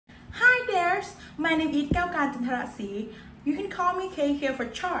My name is Kaewkarn J. You can call me K here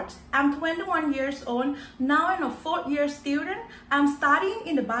for short. I'm 21 years old. Now I'm a fourth-year student. I'm studying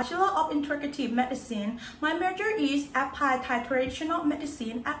in the Bachelor of Integrative Medicine. My major is Applied Thai Traditional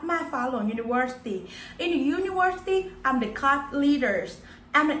Medicine at My Falun University. In the university, I'm the class leader.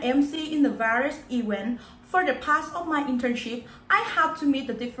 I'm an MC in the various events. For the past of my internship, I have to meet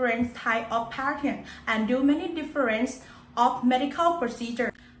the different type of patients and do many different of medical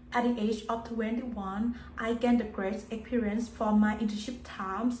procedures. At the age of 21, I gained the great experience from my internship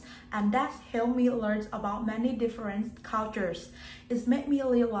times, and that helped me learn about many different cultures. It made me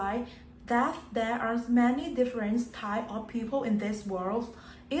realize that there are many different types of people in this world.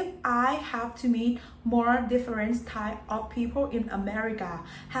 If I have to meet more different types of people in America,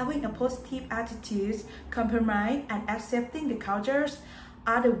 having a positive attitude, compromise, and accepting the cultures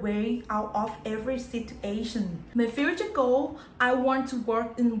are the way out of every situation. My future goal, I want to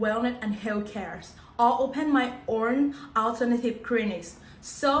work in wellness and healthcare, or open my own alternative clinics.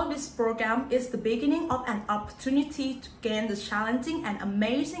 So this program is the beginning of an opportunity to gain the challenging and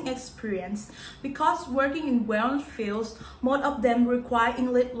amazing experience, because working in wellness fields, most of them require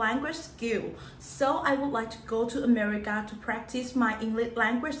English language skill. So I would like to go to America to practice my English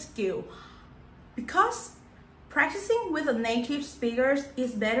language skill, because practicing with a native speaker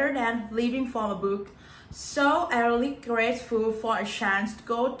is better than reading from a book. So I'm really grateful for a chance to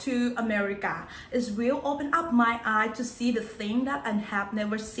go to America. It will open up my eyes to see the things that I have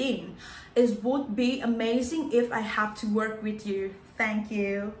never seen. It would be amazing if I have to work with you. Thank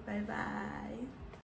you. Bye bye.